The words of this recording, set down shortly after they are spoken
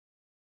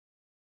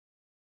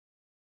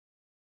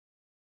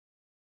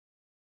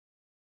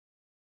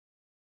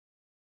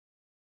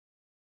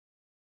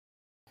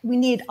we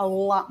need a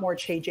lot more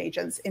change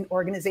agents in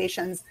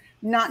organizations,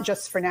 not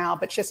just for now,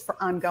 but just for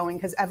ongoing,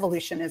 because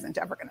evolution isn't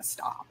ever going to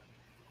stop.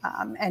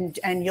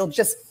 And you'll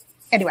just,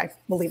 anyway,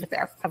 we'll leave it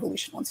there.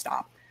 Evolution won't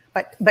stop.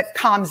 But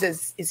comms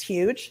is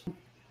huge.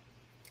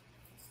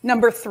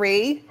 Number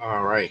 3.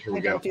 All right, here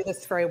we go. I don't do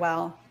this very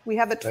well. We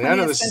have a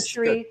 20th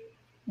century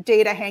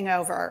data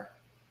hangover.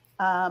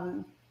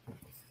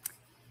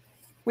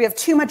 We have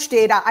too much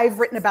data. I've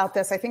written about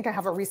this. I think I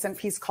have a recent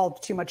piece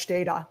called Too Much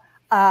Data.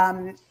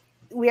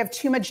 We have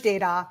too much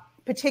data,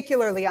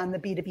 particularly on the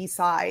B2B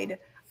side.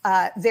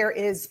 There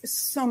is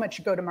so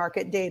much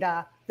go-to-market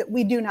data that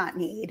we do not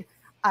need.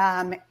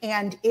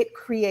 And it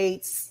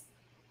creates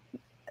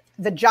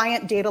the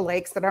giant data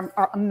lakes that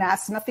are a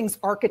mess. Nothing's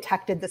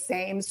architected the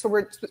same.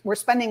 So we're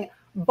spending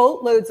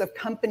boatloads of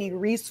company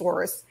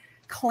resource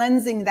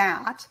cleansing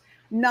that.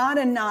 Not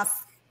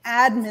enough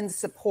admin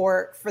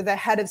support for the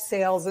head of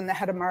sales and the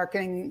head of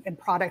marketing and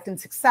product and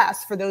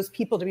success for those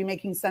people to be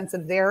making sense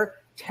of their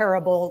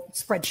terrible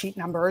spreadsheet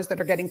numbers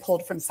that are getting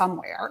pulled from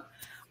somewhere.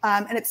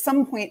 And at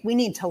some point, we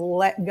need to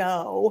let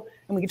go,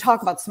 and we can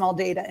talk about small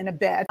data in a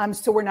bit,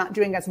 so we're not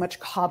doing as much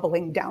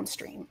cobbling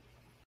downstream.